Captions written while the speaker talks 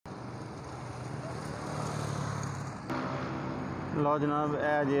लो जनाब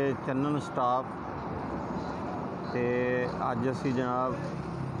है जे चन्नन स्टाफ ते अज असी जनाब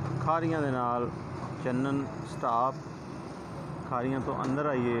खारियां दे नाल चन्नन स्टाफ खारियां तो अंदर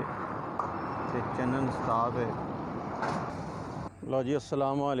आइए ते चन्नन स्टाफ है। लो जी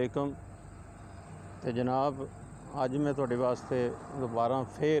अस्सलाम वालेकुम। ते जनाब अज मैं तुहाडे वास्ते दोबारा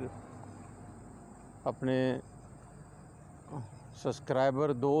फिर अपने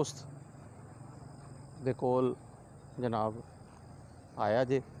सबसक्राइबर दोस्त दे कोल जनाब आया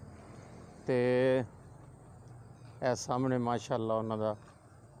जे ते सामने माशाअल्लाह उन्हां दा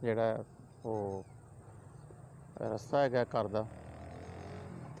जिहड़ा वो रस्ता है घर दा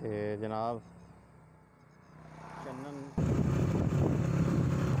ते जनाब चन्नन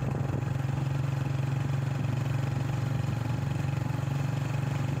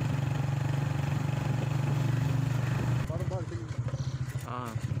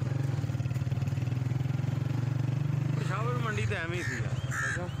हाँ पेशावर मंडी तो एवं ही थी यार।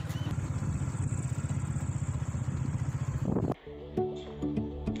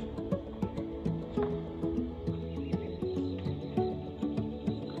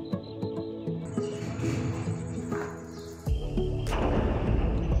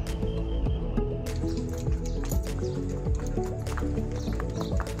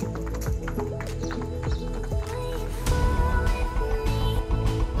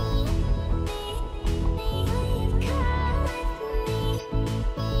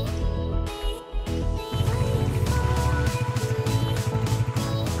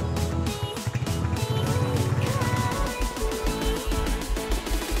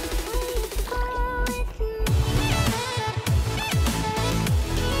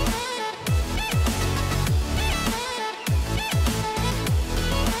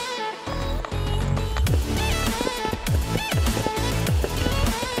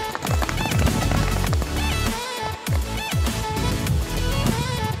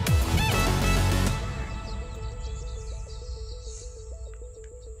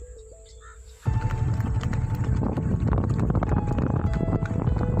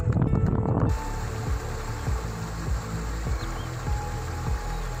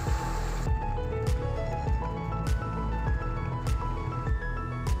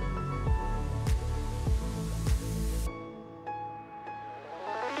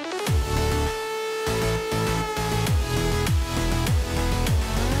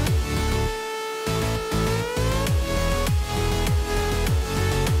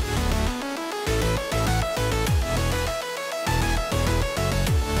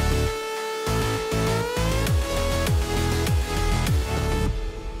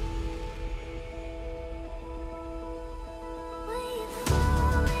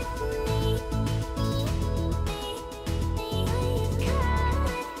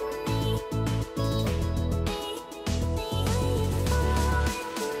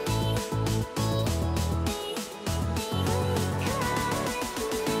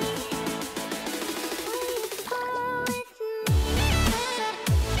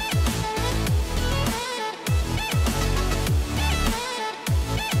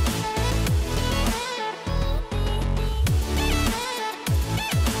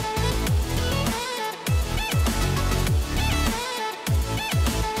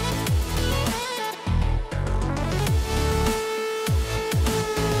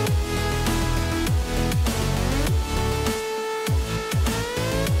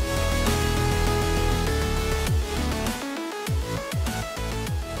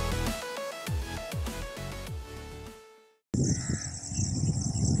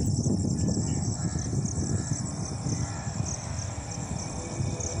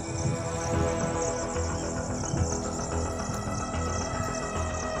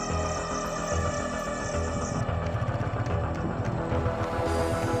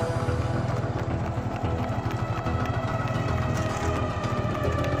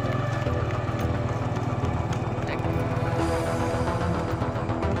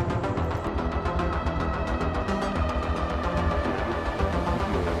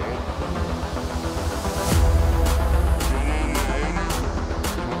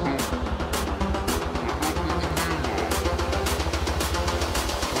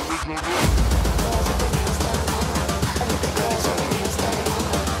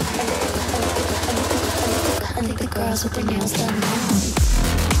 Girls with their nails done now.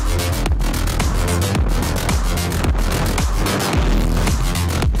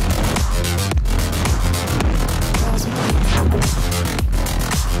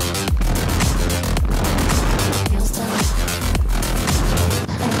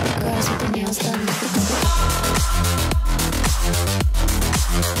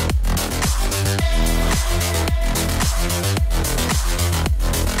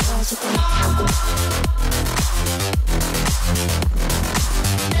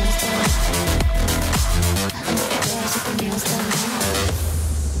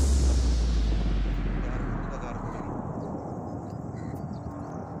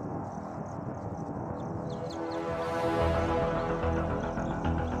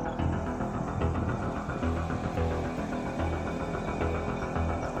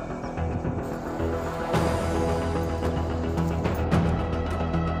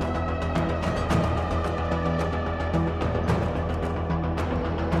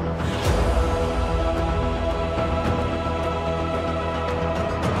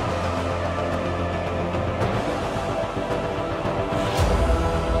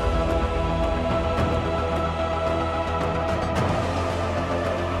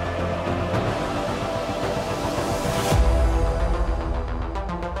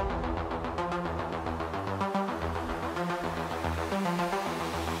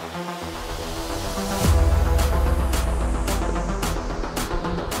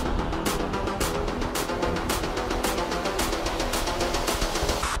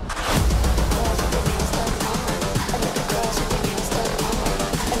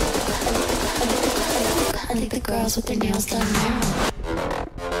 girls with their nails done now.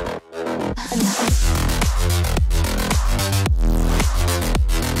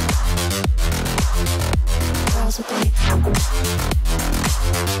 Girls with their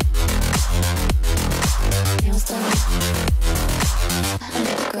nails done. I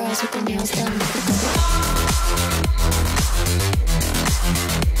like the girls with their nails done. Girls with their nails done.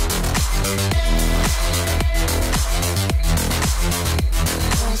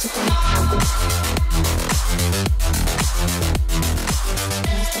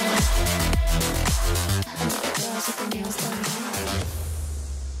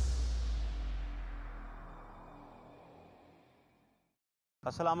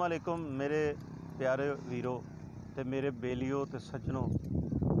 अस्सलाम वालेकुम मेरे प्यारे वीरो ते मेरे बेलियो ते सज्जनों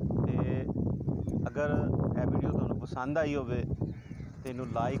ते अगर यह वीडियो तुहानू पसंद आई होवे ते इनू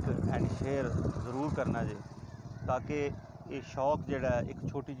लाइक एंड शेयर ज़रूर करना जे ताकि ये शौक जिहड़ा एक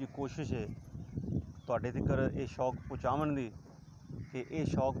छोटी जी कोशिश है तुहाडे तिकर ये शौक पहुँचावन दी कि ये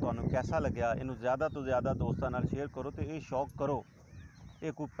शौक तुहानू कैसा लग्या इनू ज़्यादा तो ज़्यादा दोस्तां नाल शेयर करो तो ये शौक करो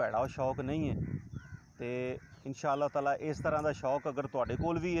ये कोई भैड़ा शौक नहीं है तो इंशाअल्लाह ताला इस तरह का शौक अगर तुहाडे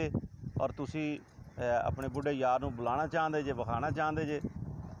कोल भी है और तुसी अपने बुढ़े यार नूं बुलाना चाहते जे विखाना चाहते जे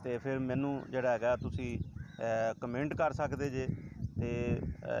तो फिर मैनू जिहड़ा हैगा तुसी कमेंट कर सकते जे ते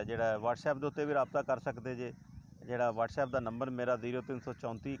जिहड़ा WhatsApp दे उत्ते भी रबता कर सकते जे जिहड़ा WhatsApp दा नंबर मेरा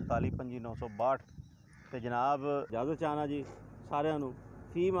 0334 41 962 ते जनाब इजाज़त चाहना जी सारिआं नूं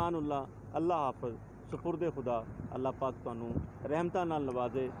फी मानुल्लाह अल्लाह हाफिज़ सुपुर्दे खुदा अल्लाह पाक तुहानू रहमतां नाल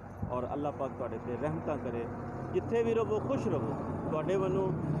नवाजे और अल्लाह पाक तुहाडे ते रहमतां करे जिथे भी रहो खुश रहो तुहाडे वल्लों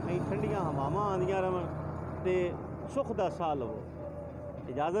कई ठंडियां हवावां आंदियां रहन ते सुख दा साह लवो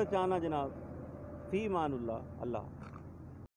इजाज़त चाहना जनाब फी मानुल्लाह अल्लाह।